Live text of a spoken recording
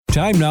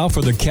Time now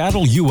for the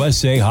Cattle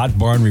USA Hot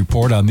Barn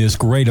Report on this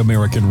great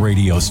American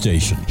radio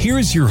station.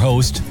 Here's your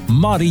host,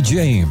 Monty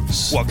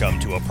James. Welcome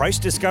to a price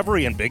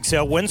discovery and Big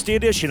Sale Wednesday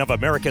edition of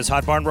America's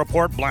Hot Barn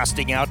Report,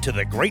 blasting out to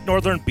the Great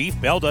Northern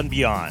Beef Belt and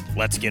beyond.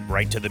 Let's get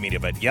right to the meat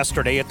of it.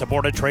 Yesterday at the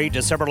Board of Trade,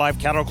 December live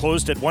cattle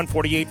closed at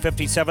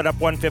 148.57, up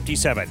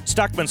 157.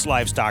 Stockman's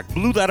Livestock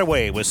blew that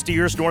away with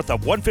steers north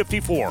of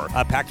 154.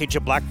 A package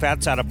of black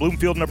fats out of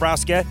Bloomfield,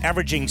 Nebraska,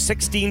 averaging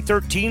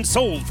 16.13,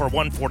 sold for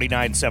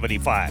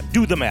 149.75.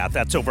 Do the math.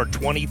 That's over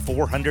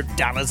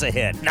 $2,400 a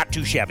head. Not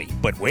too shabby.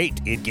 But wait,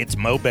 it gets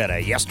mo better.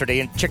 Yesterday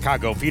in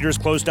Chicago, feeders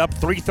closed up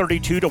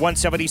 332 to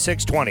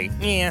 176.20.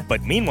 Yeah.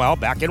 But meanwhile,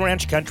 back in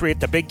ranch country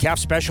at the Big Calf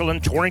Special in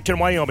Torrington,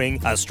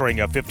 Wyoming, a string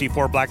of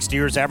 54 black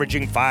steers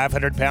averaging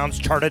 500 pounds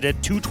charted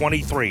at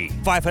 223.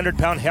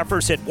 500-pound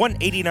heifers hit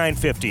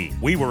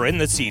 189.50. We were in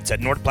the seats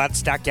at North Platte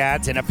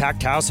Stockyards in a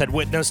packed house, had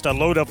witnessed a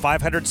load of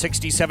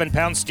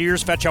 567-pound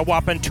steers fetch a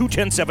whopping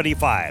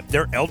 210.75.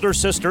 Their elder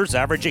sisters,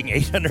 averaging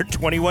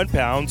 821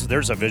 pounds,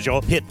 there's a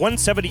visual, hit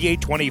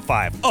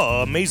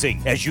 178.25.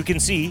 Amazing. As you can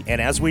see,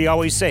 and as we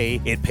always say,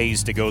 it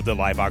pays to go the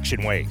live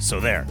auction way. So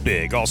there.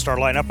 Big all-star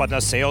lineup on the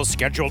sales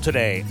schedule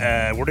today.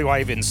 Where do I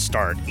even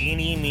start?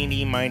 Eeny,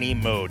 meeny, miny,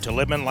 mo. To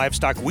Libman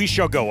Livestock, we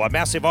shall go. A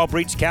massive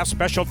all-breeds calf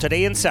special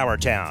today in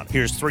Sourtown.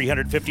 Here's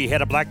 350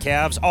 head of black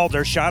calves, all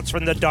their shots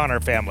from the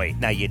Donner family.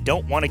 Now, you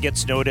don't want to get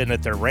snowed in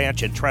at their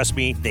ranch, and trust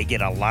me, they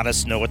get a lot of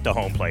snow at the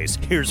home place.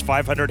 Here's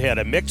 500 head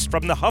of mixed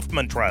from the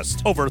Huffman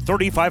Trust. Over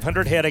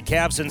 3,500 head of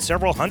calves and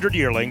several hundred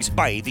yearlings.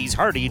 Buy these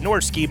hardy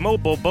Norski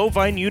mobile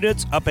bovine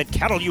units up at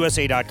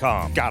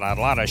cattleusa.com. Got a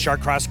lot of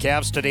Short-Cross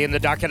calves today in the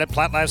docket at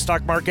Platte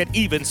Livestock Market.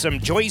 Even some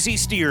Joyzy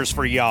steers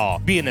for y'all.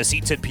 Be in the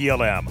seats at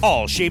PLM.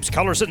 All shapes,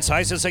 colors, and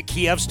sizes at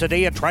Kiev's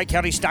today at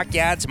Tri-County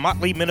Stockyards,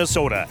 Motley,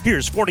 Minnesota.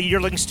 Here's 40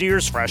 yearling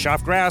steers fresh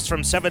off grass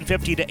from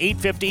 $750 to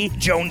 $850.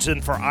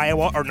 Jonesin for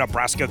Iowa or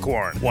Nebraska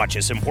corn. Watch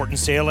this important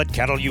sale at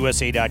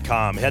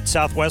cattleusa.com. Head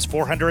southwest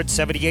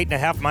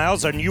 478.5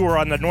 miles and you are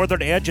on the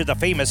northern edge of the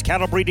famous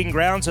cattle breeding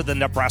grounds of the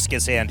Nebraska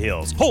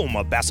Sandhills, home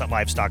of Bassett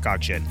Livestock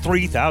Auction.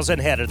 3,000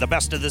 head of the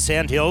best of the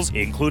Sandhills,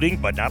 including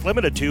but not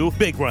limited to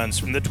big runs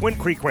from the Twin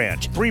Creek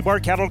Ranch, Three Bar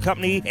Cattle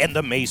Company, and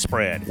the May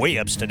Spread.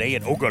 Weigh-ups today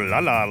at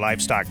Ogallala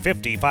Livestock.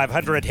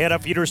 5,500 head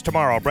of feeders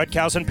tomorrow. Bred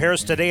cows and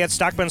pairs today at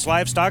Stockman's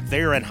Livestock.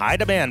 They are in high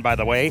demand, by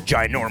the way.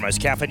 Ginormous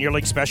calf and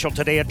yearling special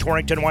today at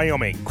Torrington,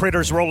 Wyoming.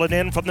 Critters rolling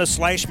in from the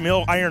Slash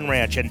Mill Iron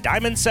Ranch, and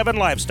Diamond 7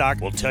 Livestock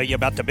will tell you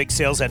about the big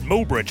sales at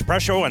Mobridge,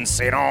 Presho, and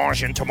St.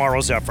 Ange in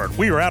tomorrow's effort.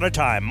 We are out of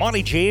time.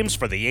 Monty James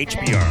for the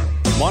HBR.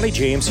 Monty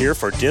James here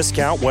for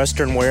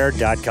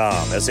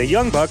DiscountWesternwear.com. As a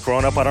young buck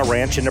growing up on a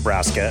ranch in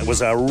Nebraska, it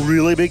was a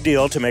really big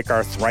deal to make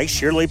our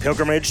thrice-yearly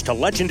pilgrimage to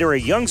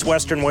legendary Young's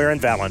Western Wear in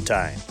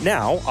Valentine.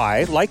 Now,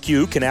 I, like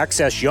you, can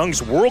access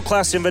Young's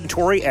world-class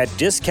inventory at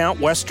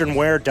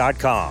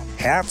DiscountWesternwear.com.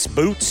 Hats,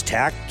 boots,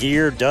 tack,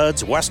 gear,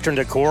 duds, Western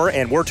decor,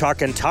 and we're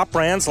talking top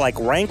brands like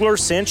Wrangler,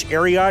 Cinch,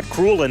 Ariat,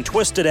 Cruel, and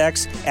Twisted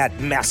X at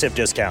massive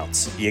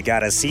discounts. You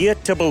gotta see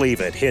it to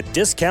believe it. Hit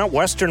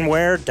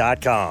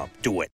DiscountWesternwear.com. Do it.